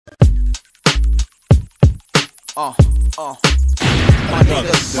My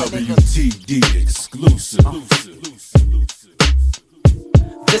niggas. WTD exclusive.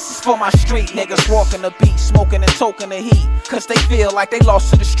 This is for my street niggas walking the beat, smoking and toking the heat. Cause they feel like they lost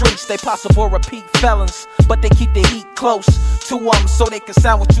to the streets. They possible repeat felons, but they keep the heat close to them so they can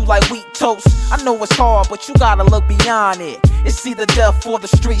sound with you like wheat toast. I know it's hard, but you gotta look beyond it. It's either death for the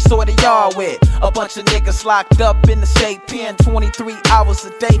streets or the yard with a bunch of niggas locked up in the state pen 23 hours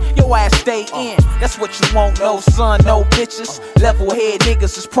a day. Your ass stay in, that's what you want. No son, no bitches. Level head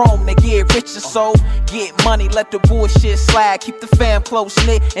niggas is prone to get richer. So get money, let the bullshit slide. Keep the fam close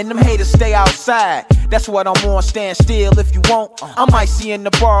knit and them haters stay outside. That's what I'm on, stand still if you want. I might see in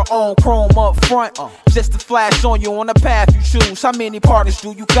the bar on chrome up front, just to flash on you on the path you choose. How many partners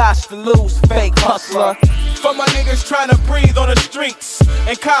do you got to lose, fake hustler? For my niggas tryna breathe on the streets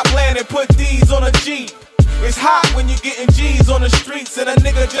and cop land and put D's on a Jeep. It's hot when you getting G's on the streets and a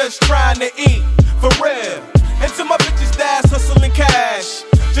nigga just trying to eat, for real. And to my bitches that's hustling cash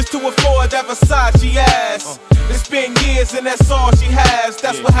just to afford that Versace ass. It's been years and that's all she has.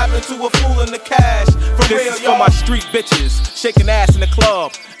 That's what happened to a fool in the cash. For this real, is for my street bitches shaking ass in the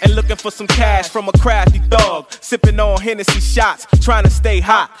club and looking for some cash from a crafty thug. Sipping on Hennessy shots, trying to stay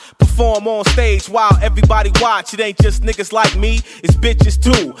hot. Perform on stage while everybody watch. It ain't just niggas like me, it's bitches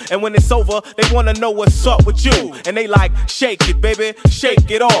too. And when it's over, they wanna know what's up with you. And they like, shake it, baby, shake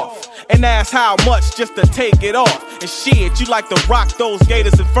it off. And ask how much just to take it off. And shit, you like to rock those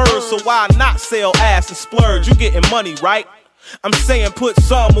gators and furs, so why not sell ass and splurge? You getting money, right? I'm saying put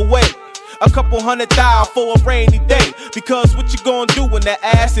some away. A couple $100,000 for a rainy day. Because what you gonna do when that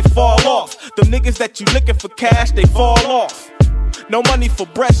ass it fall off? The niggas that you looking for cash, they fall off. No money for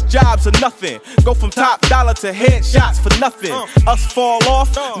breast jobs or nothing. Go from top dollar to headshots for nothing. Us fall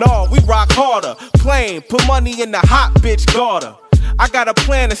off? No, we rock harder. Plain, put money in the hot bitch garter. I got a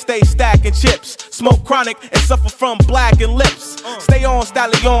plan to stay stacking chips, smoke chronic and suffer from blackened lips. Stay on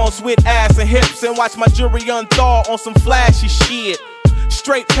stallions with ass and hips and watch my jewelry unthaw on some flashy shit.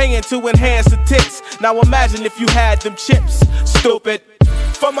 Straight paying to enhance the tits. Now imagine if you had them chips, stupid.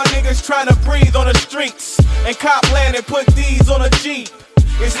 For my niggas tryna breathe on the streets and cop land and put D's on a Jeep.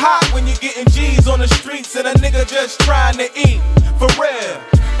 It's hot when you getting G's on the streets and a nigga just trying to eat, for real.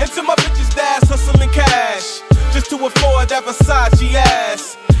 And to my bitches that's hustling cash just to afford that Versace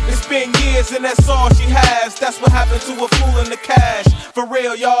ass. It's been years and that's all she has. That's what happened to a fool in the cash, for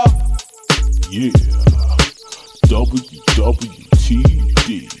real, y'all. Yeah, WWTD,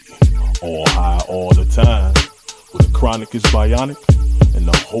 all high all the time, where the chronic is bionic and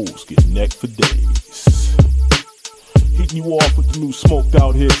the hoes get neck for days. Hitting you off with the new smoked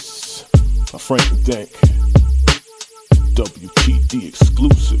out hits by Frank Dank, WTD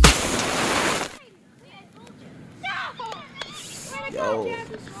exclusive. Yo,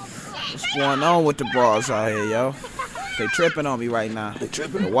 what's going on with the bras out here, yo? They tripping on me right now. They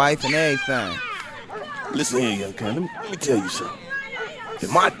tripping? The wife and everything. Listen here, young cat, let me tell you something. In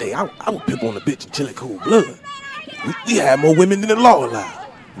my day, I would pimp on a bitch and chill in cold blood. We had more women than the law allowed.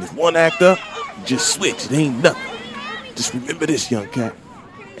 And if one act up, you just switch. It ain't nothing. Just remember this, young cat.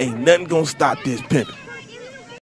 Ain't nothing gonna stop this pimping.